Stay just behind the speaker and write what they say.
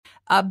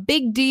A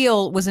big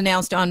deal was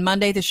announced on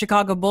Monday. The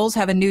Chicago Bulls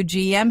have a new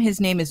GM.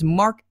 His name is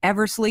Mark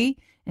Eversley,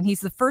 and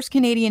he's the first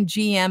Canadian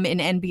GM in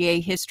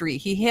NBA history.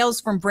 He hails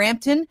from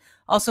Brampton,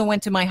 also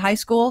went to my high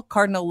school,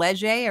 Cardinal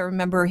Leger. I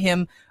remember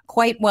him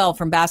quite well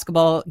from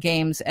basketball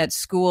games at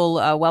school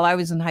while I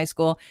was in high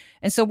school.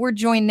 And so we're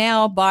joined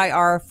now by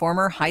our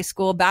former high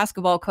school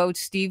basketball coach,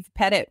 Steve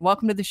Pettit.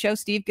 Welcome to the show,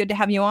 Steve. Good to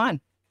have you on.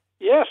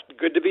 Yes,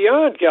 good to be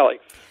on, Kelly.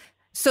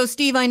 So,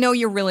 Steve, I know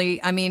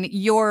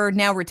you're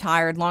now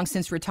retired, long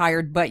since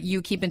retired, but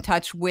you keep in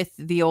touch with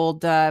the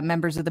old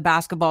members of the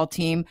basketball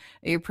team.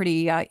 You're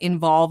pretty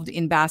involved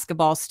in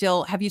basketball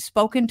still. Have you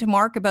spoken to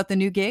Mark about the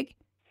new gig?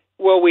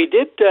 Well, we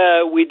did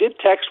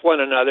text one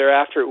another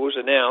after it was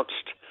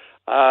announced,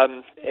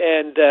 and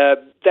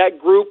that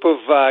group of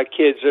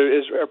kids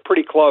are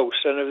pretty close,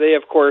 and they,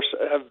 of course,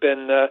 have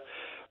been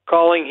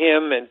calling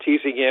him and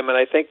teasing him, and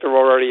I think they're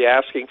already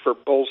asking for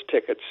Bulls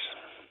tickets.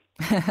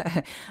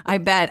 I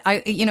bet.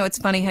 It's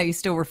funny how you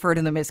still refer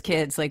to them as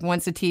kids. Like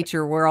once a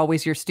teacher, we're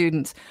always your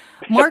students.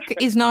 Mark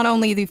is not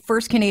only the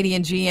first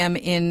Canadian GM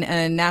in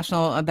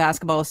National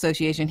Basketball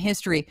Association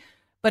history,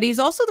 but he's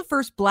also the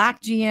first Black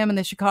GM in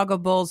the Chicago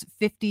Bulls'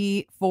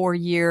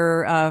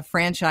 54-year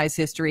franchise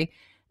history.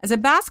 As a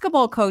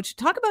basketball coach,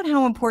 talk about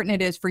how important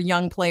it is for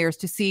young players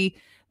to see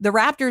the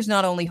Raptors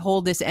not only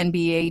hold this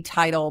NBA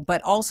title,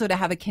 but also to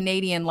have a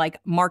Canadian like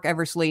Mark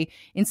Eversley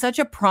in such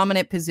a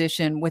prominent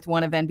position with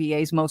one of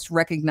NBA's most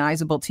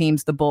recognizable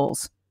teams, the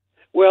Bulls.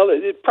 Well,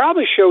 it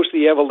probably shows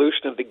the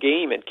evolution of the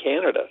game in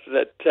Canada,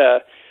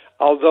 that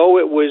although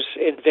it was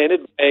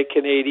invented by a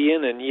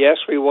Canadian, and yes,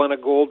 we won a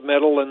gold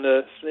medal in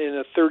the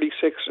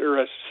 36, or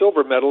a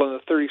silver medal in the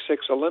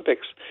 36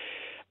 Olympics,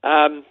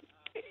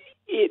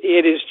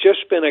 it has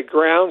just been a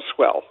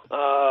groundswell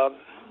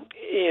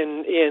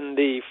in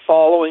the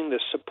following, the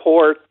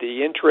support,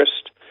 the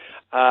interest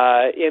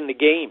in the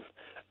game.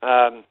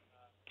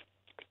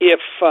 If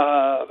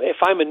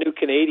I'm a new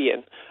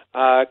Canadian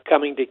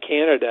coming to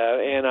Canada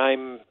and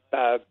I'm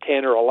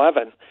 10 or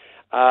 11,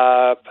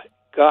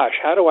 gosh,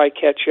 how do I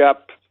catch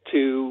up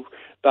to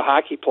the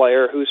hockey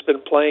player who's been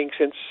playing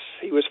since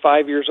he was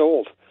 5 years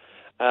old?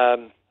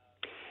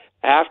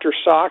 After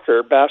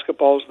soccer,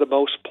 basketball is the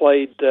most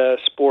played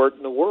sport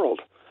in the world.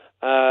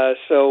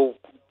 So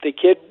the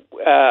kid,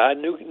 a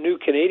new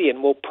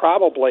Canadian, will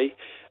probably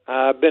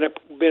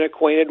been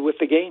acquainted with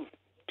the game.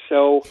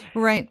 So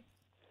right,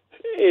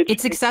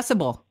 it's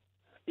accessible.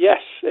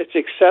 Yes, it's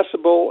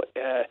accessible.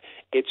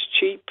 It's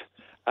cheap.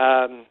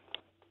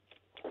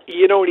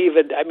 You don't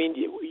even. I mean,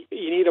 you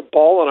need a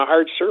ball on a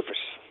hard surface.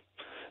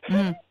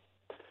 Mm.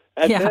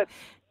 That's it.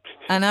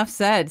 Enough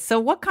said. So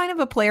what kind of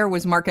a player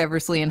was Mark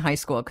Eversley in high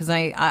school? Because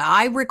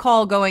I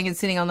recall going and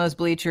sitting on those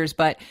bleachers,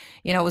 but,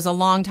 it was a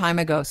long time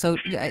ago. So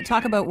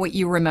talk about what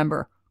you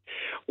remember.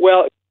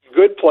 Well,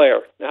 good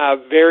player,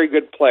 very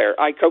good player.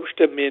 I coached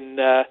him in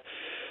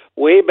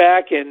way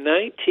back in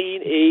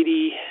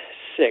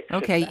 1986.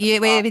 Okay,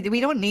 we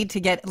don't need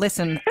to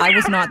listen, I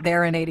was not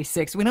there in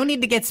 86. We don't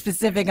need to get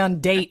specific on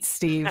dates,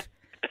 Steve.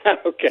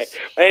 Okay.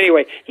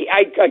 Anyway,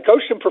 I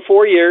coached him for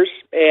 4 years,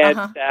 and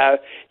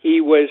he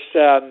was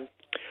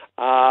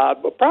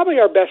probably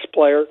our best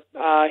player.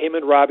 Him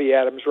and Robbie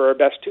Adams were our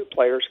best two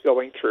players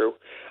going through.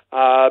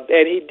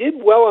 And he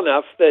did well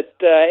enough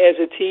that as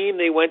a team,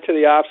 they went to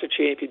the OFSAA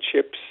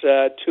championships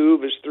 2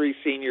 of his 3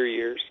 senior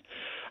years.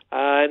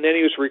 And then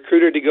he was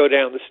recruited to go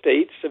down the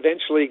States,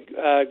 eventually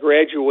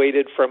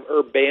graduated from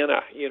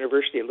Urbana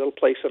University, a little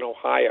place in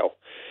Ohio.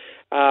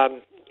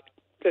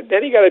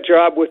 Then he got a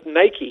job with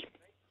Nike.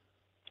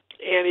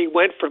 And he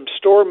went from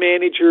store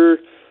manager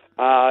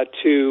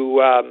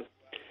to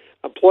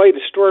employee to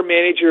store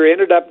manager,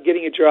 ended up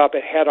getting a job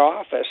at head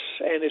office,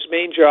 and his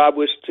main job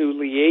was to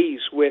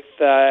liaise with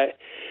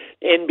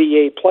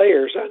NBA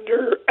players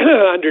under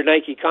under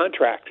Nike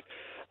contract.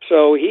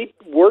 So he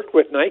worked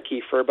with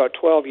Nike for about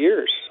 12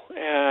 years.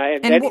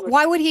 And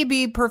why would he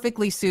be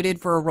perfectly suited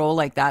for a role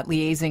like that,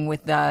 liaising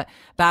with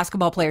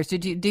basketball players?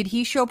 Did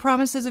he show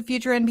promise as a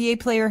future NBA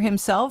player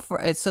himself,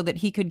 so that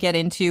he could get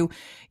into,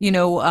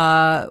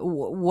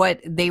 what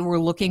they were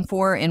looking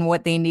for and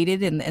what they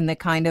needed, and the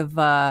kind of,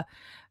 the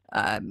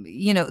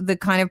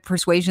kind of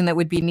persuasion that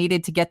would be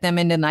needed to get them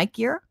into Nike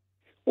gear?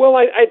 Well,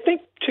 I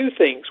think 2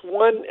 things.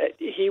 One,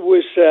 he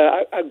was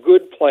a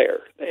good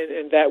player,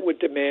 and that would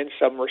demand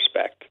some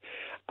respect.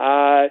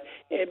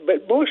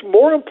 But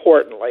more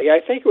importantly, I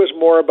think it was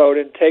more about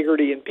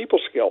integrity and people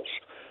skills.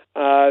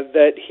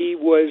 That he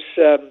was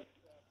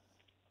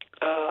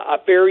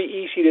very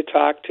easy to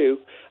talk to,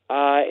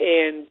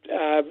 and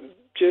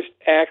just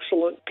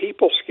excellent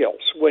people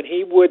skills. When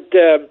he would,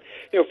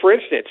 for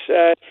instance,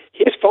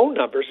 his phone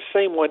number is the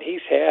same one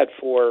he's had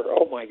for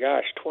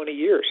 20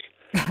 years.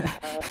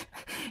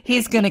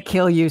 He's going to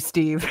kill you,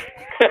 Steve.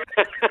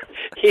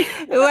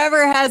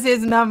 Whoever has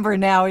his number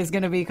now is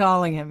going to be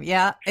calling him.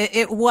 Yeah,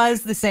 it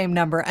was the same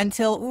number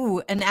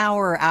until an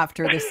hour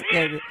after this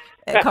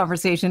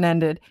conversation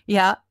ended.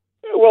 Yeah.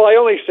 Well, I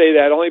only say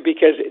that only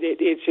because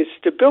it's his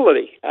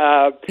stability.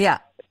 Yeah.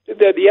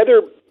 The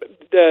other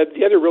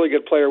the other really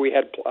good player we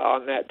had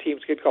on that team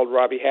is a kid called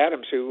Robbie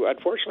Adams, who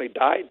unfortunately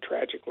died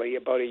tragically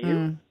about a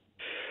year.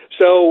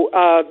 So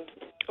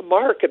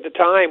Mark at the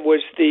time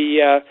was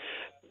the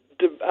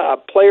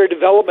player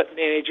development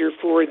manager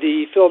for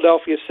the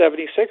Philadelphia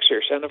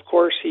 76ers, and of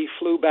course he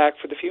flew back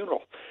for the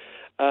funeral.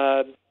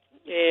 All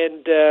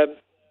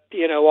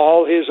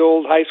his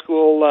old high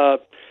school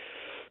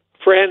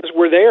friends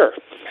were there.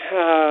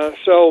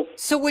 So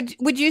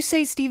would you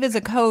say, Steve, as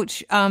a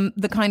coach,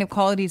 the kind of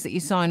qualities that you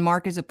saw in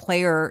Mark as a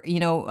player,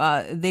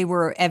 they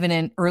were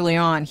evident early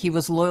on? He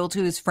was loyal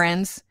to his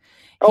friends.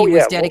 He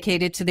was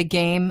dedicated to the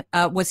game.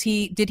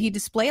 Did he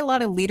display a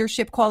lot of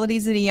leadership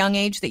qualities at a young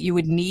age that you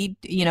would need,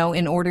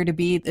 in order to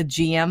be the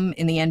GM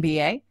in the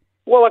NBA?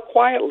 Well, a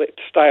quiet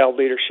style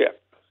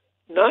leadership,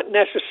 not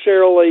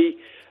necessarily,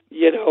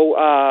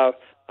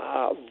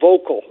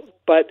 vocal,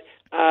 but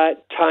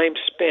time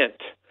spent.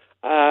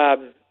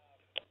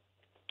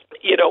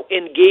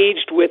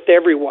 Engaged with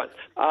everyone,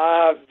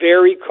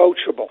 very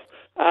coachable.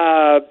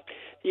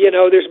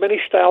 There's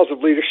many styles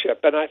of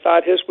leadership, and I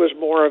thought his was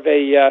more of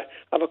a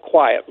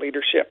quiet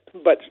leadership,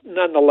 but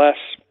nonetheless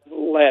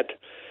led.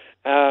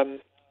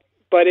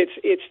 But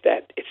it's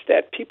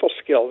that people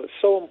skill that's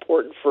so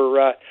important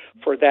for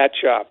that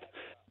job,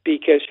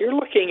 because you're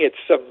looking at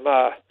some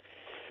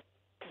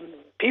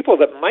people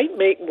that might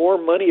make more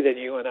money than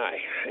you and I,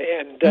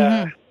 and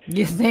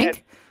you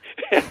think.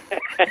 And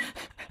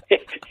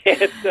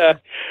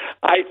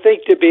I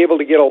think to be able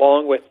to get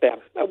along with them.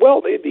 Well,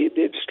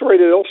 the story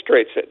that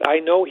illustrates it. I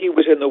know he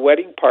was in the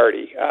wedding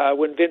party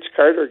when Vince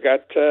Carter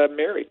got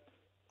married.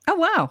 Oh,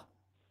 wow.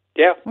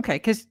 Yeah. Okay,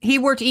 because he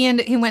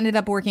ended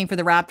up working for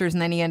the Raptors,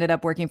 and then he ended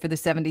up working for the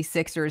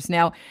 76ers.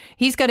 Now,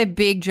 he's got a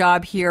big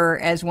job here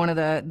as one of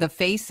the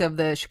face of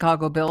the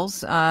Chicago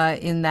Bulls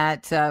in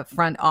that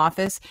front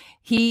office.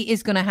 He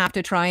is going to have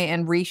to try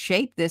and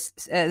reshape this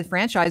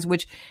franchise,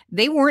 which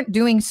they weren't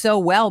doing so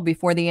well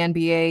before the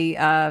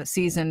NBA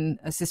season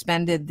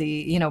suspended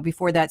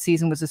before that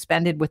season was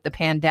suspended with the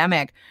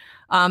pandemic.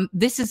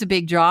 This is a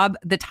big job.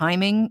 The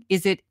timing,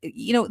 this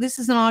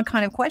is an odd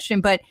kind of question,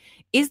 but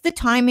is the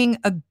timing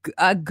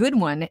a good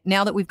one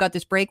now that we've got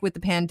this break with the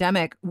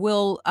pandemic?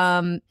 Will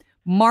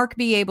Mark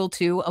be able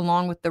to,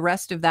 along with the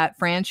rest of that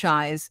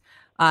franchise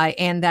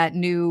and that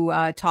new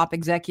top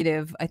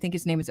executive, I think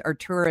his name is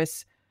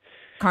Arturas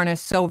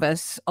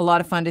Karnisovas, a lot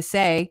of fun to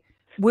say,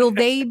 will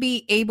they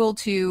be able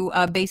to,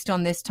 based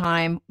on this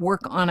time,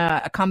 work on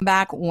a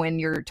comeback when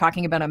you're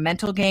talking about a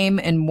mental game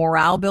and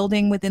morale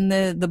building within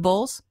the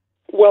Bulls?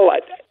 Well,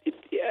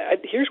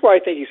 here's why I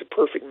think he's a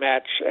perfect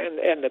match,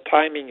 and the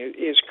timing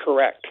is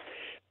correct.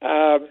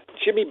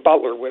 Jimmy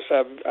Butler was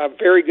a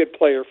very good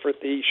player for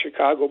the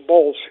Chicago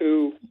Bulls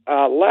who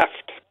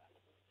left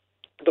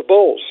the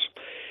Bulls.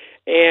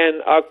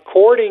 And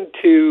according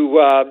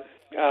to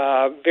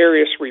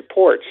various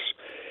reports,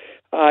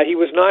 he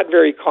was not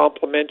very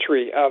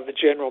complimentary of the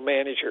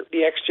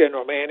the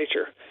ex-general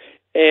manager,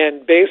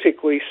 and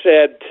basically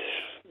said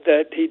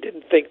that he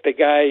didn't think the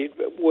guy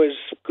was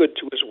good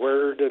to his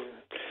word and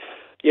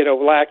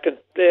lacked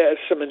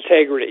some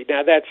integrity.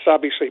 Now, that's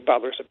obviously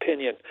Butler's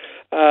opinion.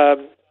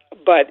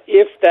 But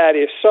if that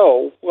is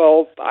so,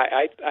 well,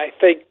 I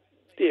think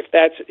if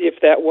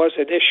that was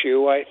an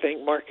issue, I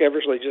think Mark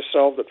Eversley just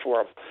solved it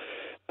for him.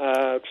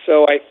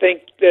 So I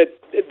think that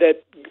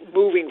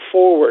moving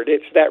forward,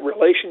 it's that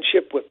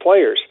relationship with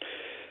players.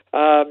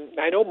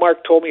 I know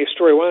Mark told me a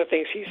story. One of the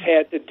things he's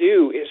had to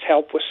do is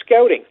help with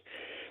scouting,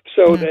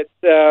 so that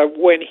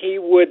when he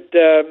would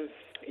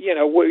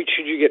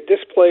should you get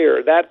this player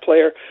or that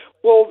player?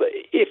 Well,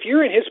 if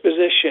you're in his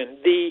position,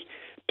 the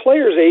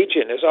player's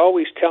agent is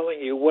always telling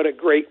you what a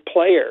great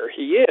player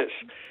he is.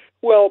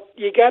 Well,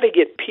 you got to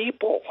get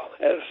people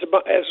as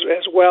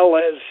well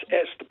as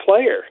the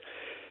player.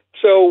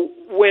 So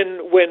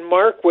when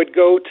Mark would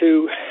go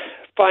to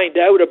find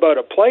out about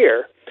a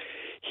player,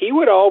 he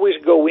would always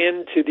go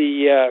into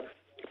the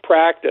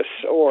practice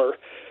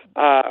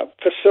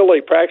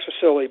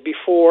facility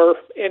before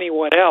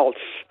anyone else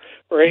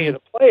or any of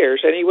the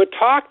players, and he would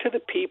talk to the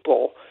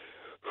people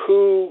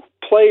who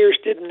players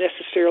didn't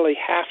necessarily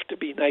have to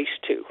be nice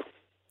to.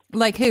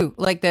 Like who?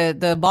 Like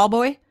the ball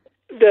boy?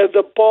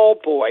 The ball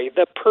boy,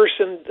 the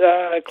person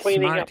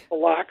cleaning up the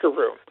locker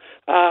room.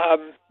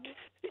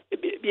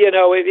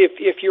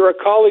 If you're a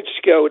college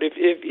scout,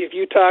 if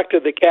you talk to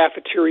the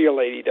cafeteria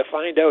lady to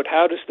find out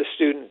how does the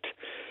student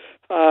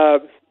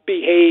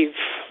behave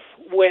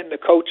when the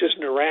coach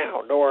isn't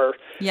around, or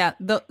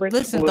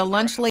the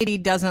lunch lady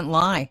doesn't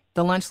lie.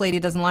 The lunch lady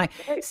doesn't lie.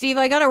 Steve,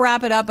 I got to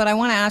wrap it up, but I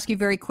want to ask you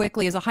very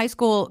quickly, as a high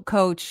school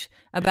coach,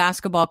 a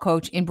basketball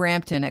coach in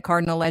Brampton at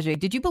Cardinal Leger,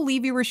 did you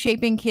believe you were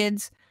shaping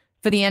kids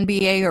for the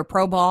NBA or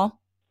pro ball?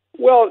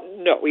 Well,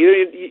 no.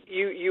 You're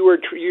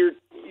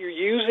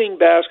using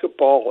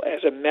basketball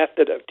as a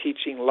method of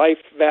teaching life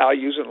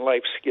values and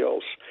life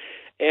skills,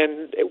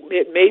 and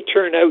it may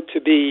turn out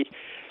to be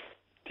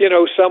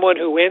someone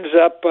who ends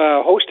up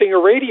hosting a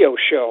radio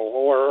show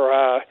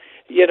or,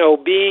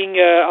 being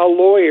a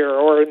lawyer,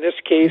 or in this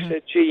case,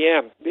 a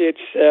GM. It's,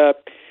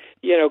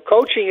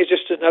 coaching is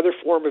just another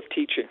form of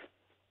teaching.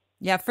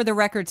 Yeah, for the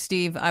record,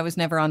 Steve, I was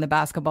never on the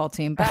basketball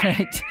team, but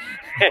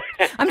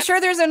I'm sure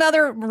there's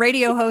another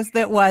radio host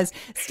that was.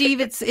 Steve,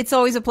 it's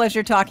always a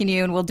pleasure talking to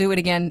you, and we'll do it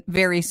again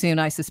very soon,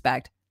 I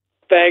suspect.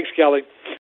 Thanks, Kelly.